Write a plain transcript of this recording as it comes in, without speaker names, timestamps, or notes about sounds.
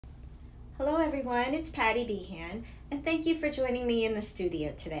Hello everyone, it's Patti Behan, and thank you for joining me in the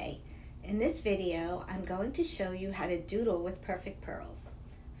studio today. In this video, I'm going to show you how to doodle with perfect pearls.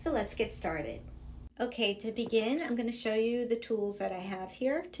 So let's get started. Okay, to begin, I'm going to show you the tools that I have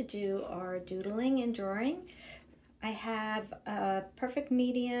here to do our doodling and drawing. I have a perfect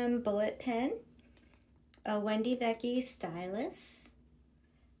medium bullet pen, a Wendy Vecchi stylus,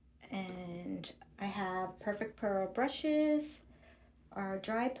 and I have perfect pearl brushes, our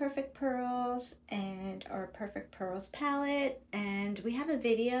dry perfect pearls, and our perfect pearls palette. And we have a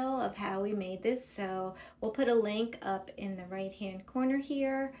video of how we made this, so we'll put a link up in the right hand corner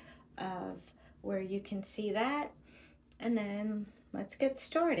here of where you can see that. And then let's get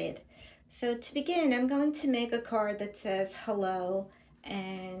started. So to begin, I'm going to make a card that says hello,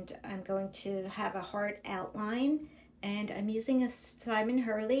 and I'm going to have a heart outline, and I'm using a Simon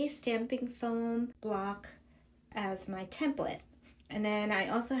Hurley stamping foam block as my template. And then I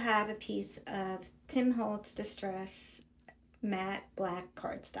also have a piece of Tim Holtz Distress matte black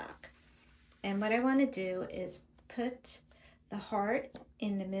cardstock. And what I want to do is put the heart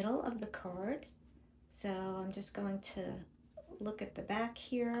in the middle of the card. So I'm just going to look at the back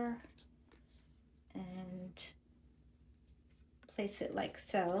here and place it like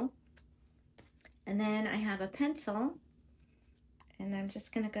so. And then I have a pencil, and I'm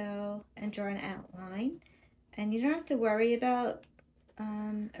just going to go and draw an outline. And you don't have to worry about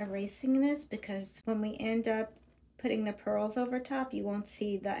erasing this, because when we end up putting the pearls over top, you won't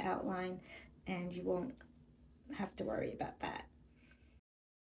see the outline and you won't have to worry about that.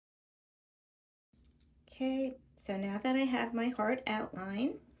 Okay, so now that I have my heart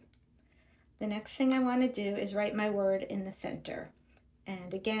outline, the next thing I want to do is write my word in the center.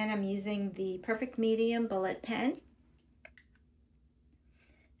 And again, I'm using the perfect medium bullet pen.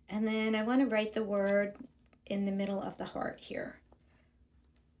 And then I want to write the word in the middle of the heart here.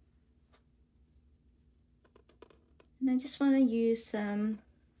 And I just want to use some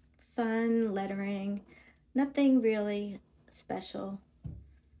fun lettering, nothing really special.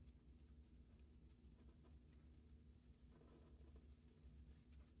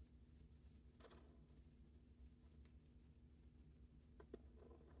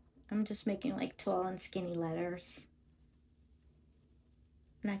 I'm just making like tall and skinny letters.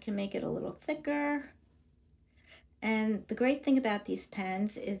 And I can make it a little thicker. And the great thing about these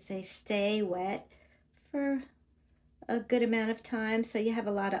pens is they stay wet for a good amount of time, so you have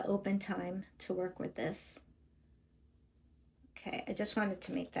a lot of open time to work with this. Okay, I just wanted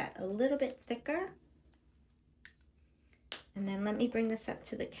to make that a little bit thicker. And then let me bring this up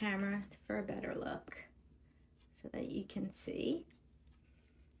to the camera for a better look so that you can see.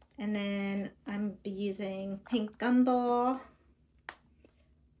 And then I'm using pink gumball,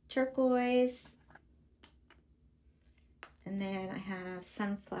 turquoise, and then I have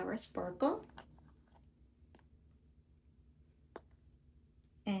sunflower sparkle.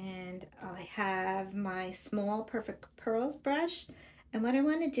 And I have my small perfect pearls brush, and what I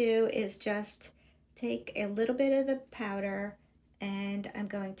want to do is just take a little bit of the powder and I'm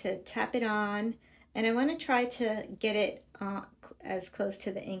going to tap it on, and I want to try to get it as close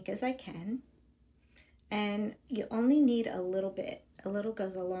to the ink as I can. And you only need a little bit. A little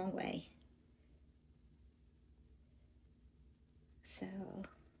goes a long way. So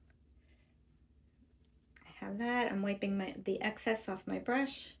have that. I'm wiping the excess off my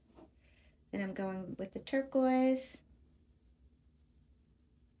brush. Then I'm going with the turquoise.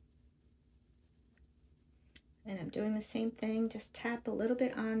 And I'm doing the same thing, just tap a little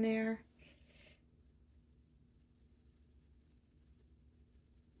bit on there.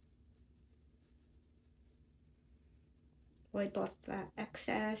 Wipe off that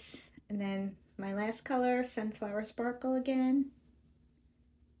excess. And then my last color, sunflower sparkle again.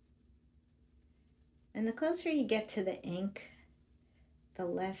 And the closer you get to the ink, the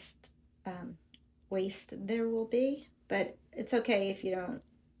less waste there will be, but it's okay if you don't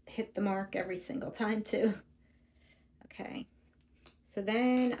hit the mark every single time too. Okay, so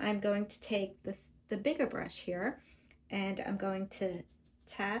then I'm going to take the bigger brush here, and I'm going to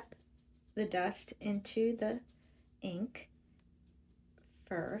tap the dust into the ink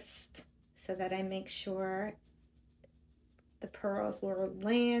first so that I make sure the pearls will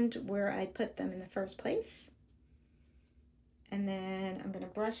land where I put them in the first place. And then I'm going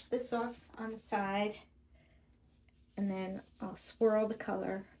to brush this off on the side, and then I'll swirl the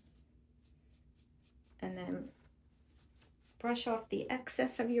color, and then brush off the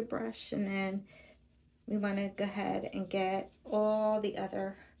excess of your brush, and then we want to go ahead and get all the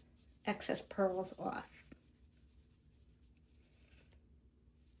other excess pearls off.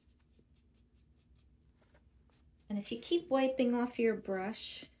 And if you keep wiping off your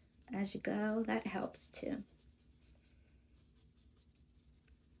brush as you go. That helps too.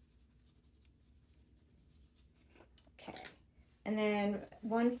 Okay, and then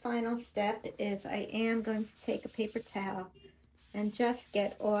one final step is I am going to take a paper towel and just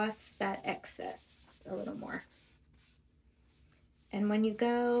get off that excess a little more. And when you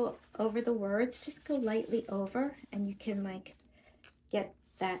go over the words, just go lightly over and you can like get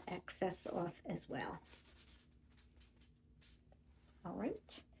that excess off as well. All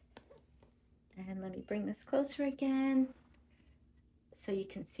right. And let me bring this closer again so you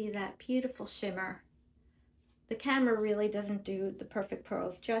can see that beautiful shimmer. The camera really doesn't do the perfect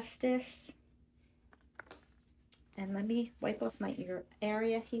pearls justice. And let me wipe off my ear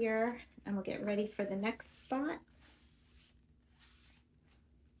area here and we'll get ready for the next spot.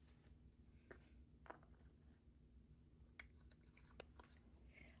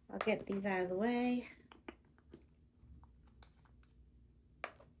 I'll get these out of the way.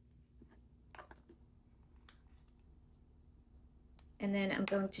 And then I'm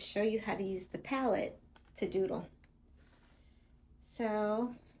going to show you how to use the palette to doodle.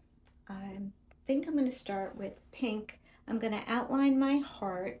 So I think I'm going to start with pink. I'm going to outline my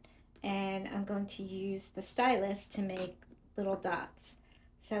heart and I'm going to use the stylus to make little dots.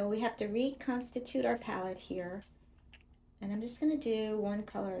 So we have to reconstitute our palette here. And I'm just going to do one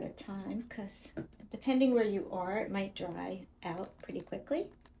color at a time because depending where you are, it might dry out pretty quickly.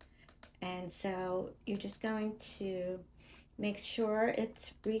 And so you're just going to make sure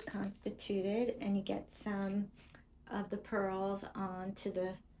it's reconstituted and you get some of the pearls onto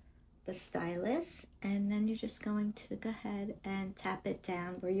the stylus, and then you're just going to go ahead and tap it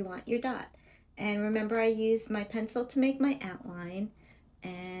down where you want your dot. And remember, I used my pencil to make my outline,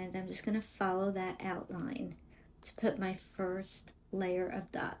 and I'm just going to follow that outline to put my first layer of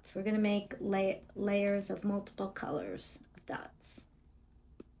dots. We're going to make layers of multiple colors of dots.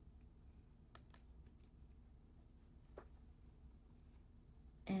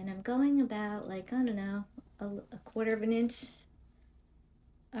 And I'm going about like, I don't know, a quarter of an inch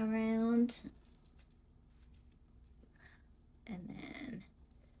around. And then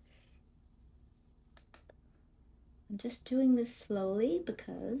I'm just doing this slowly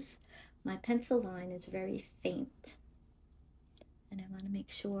because my pencil line is very faint. And I want to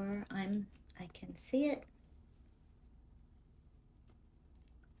make sure I can see it.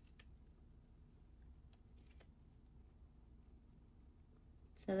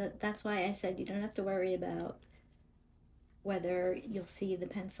 So that's why I said you don't have to worry about whether you'll see the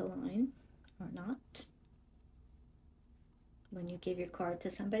pencil line or not when you give your card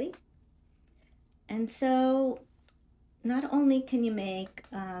to somebody. And so not only can you make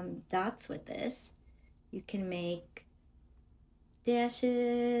dots with this, you can make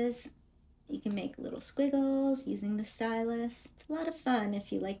dashes, you can make little squiggles using the stylus. It's a lot of fun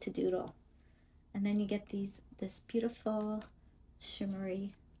if you like to doodle. And then you get this beautiful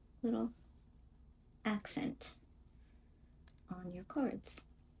shimmery little accent on your cards.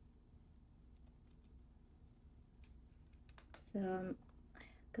 So I'm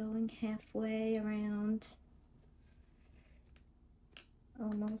going halfway around,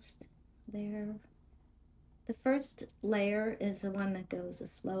 almost there. The first layer is the one that goes the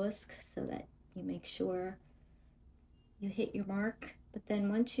slowest so that you make sure you hit your mark. But then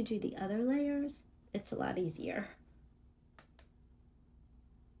once you do the other layers, it's a lot easier.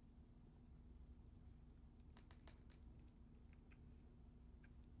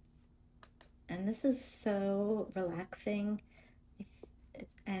 And this is so relaxing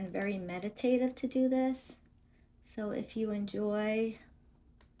and very meditative to do this. So if you enjoy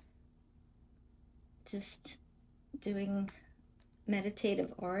just doing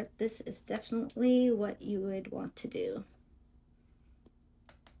meditative art, this is definitely what you would want to do.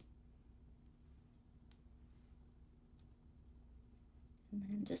 And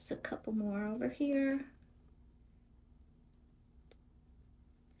then just a couple more over here.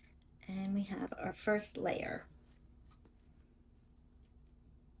 And we have our first layer.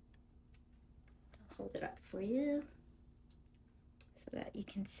 I'll hold it up for you so that you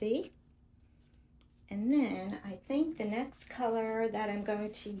can see. And then I think the next color that I'm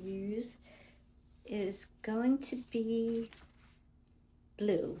going to use is going to be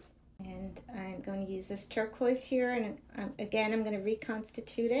blue. And I'm going to use this turquoise here, and again, I'm going to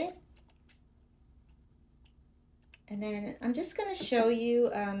reconstitute it. And then I'm just going to show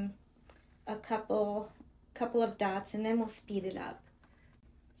you a couple of dots, and then we'll speed it up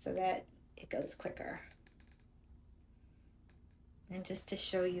so that it goes quicker. And just to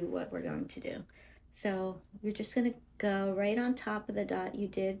show you what we're going to do. So you're just going to go right on top of the dot you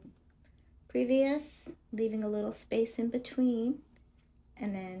did previous, leaving a little space in between,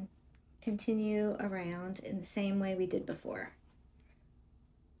 and then continue around in the same way we did before.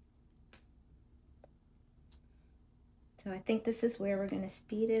 So I think this is where we're going to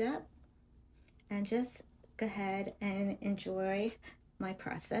speed it up and just go ahead and enjoy my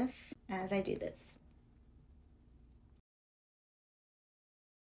process as I do this.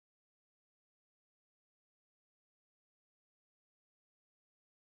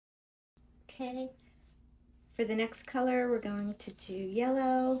 Okay, for the next color we're going to do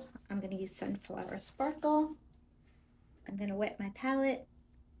yellow. I'm going to use Sunflower Sparkle. I'm going to wet my palette.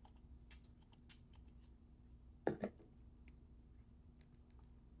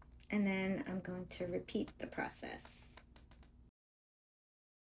 And then I'm going to repeat the process.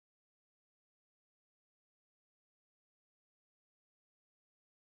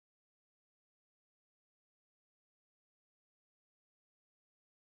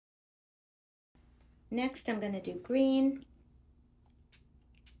 Next, I'm going to do green.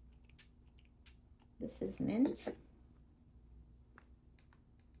 This is mint.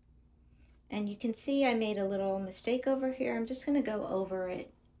 And you can see I made a little mistake over here. I'm just going to go over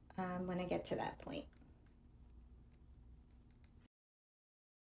it when I get to that point.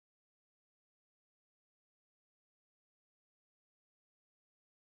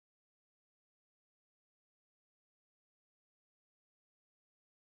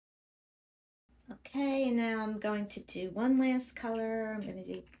 Okay, and now I'm going to do one last color. I'm going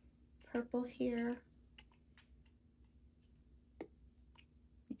to do purple here.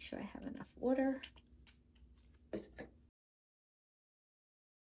 Make sure I have enough water.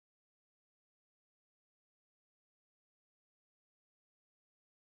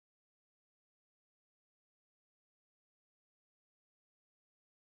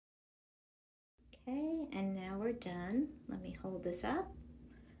 Okay, and now we're done. Let me hold this up.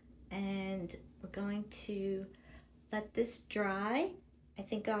 And we're going to let this dry. I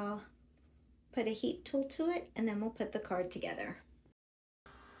think I'll put a heat tool to it, and then we'll put the card together.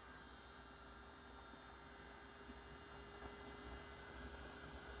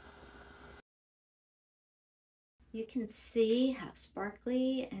 You can see how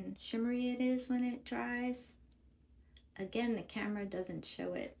sparkly and shimmery it is when it dries. Again, the camera doesn't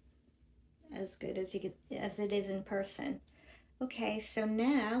show it as good as it is in person. Okay, so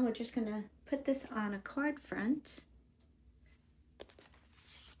now we're just gonna put this on a card front.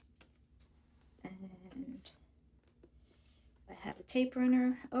 And I have a tape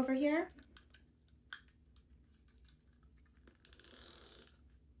runner over here.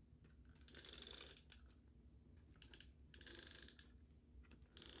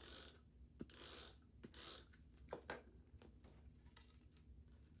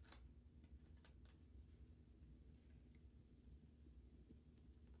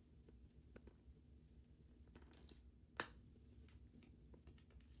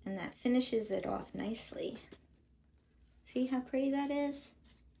 And that finishes it off nicely. See how pretty that is?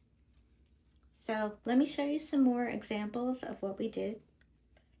 So let me show you some more examples of what we did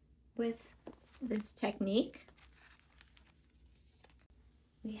with this technique.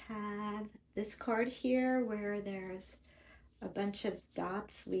 We have this card here where there's a bunch of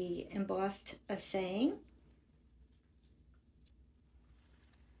dots. We embossed a saying.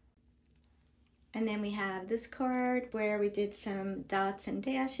 And then we have this card where we did some dots and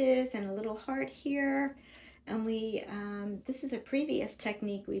dashes and a little heart here. And we, this is a previous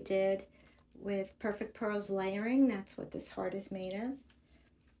technique we did with Perfect Pearls layering. That's what this heart is made of.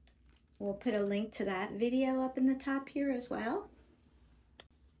 We'll put a link to that video up in the top here as well.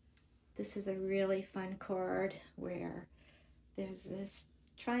 This is a really fun card where there's this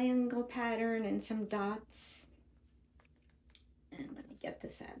triangle pattern and some dots. And let me get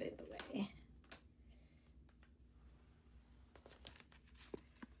this out of the way.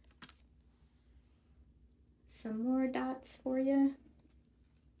 Some more dots for you.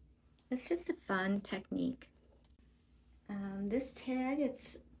 It's just a fun technique. This tag,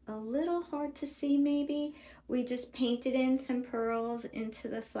 it's a little hard to see maybe. We just painted in some pearls into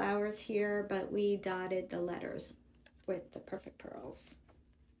the flowers here, but we dotted the letters with the Perfect Pearls.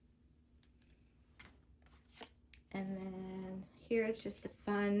 And then here's just a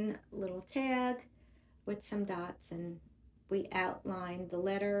fun little tag with some dots, and we outlined the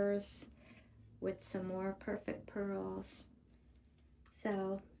letters with some more Perfect Pearls.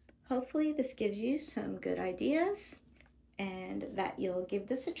 So hopefully this gives you some good ideas and that you'll give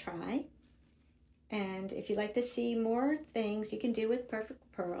this a try. And if you'd like to see more things you can do with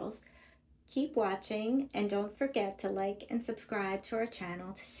Perfect Pearls, keep watching and don't forget to like and subscribe to our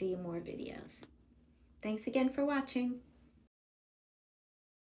channel to see more videos. Thanks again for watching.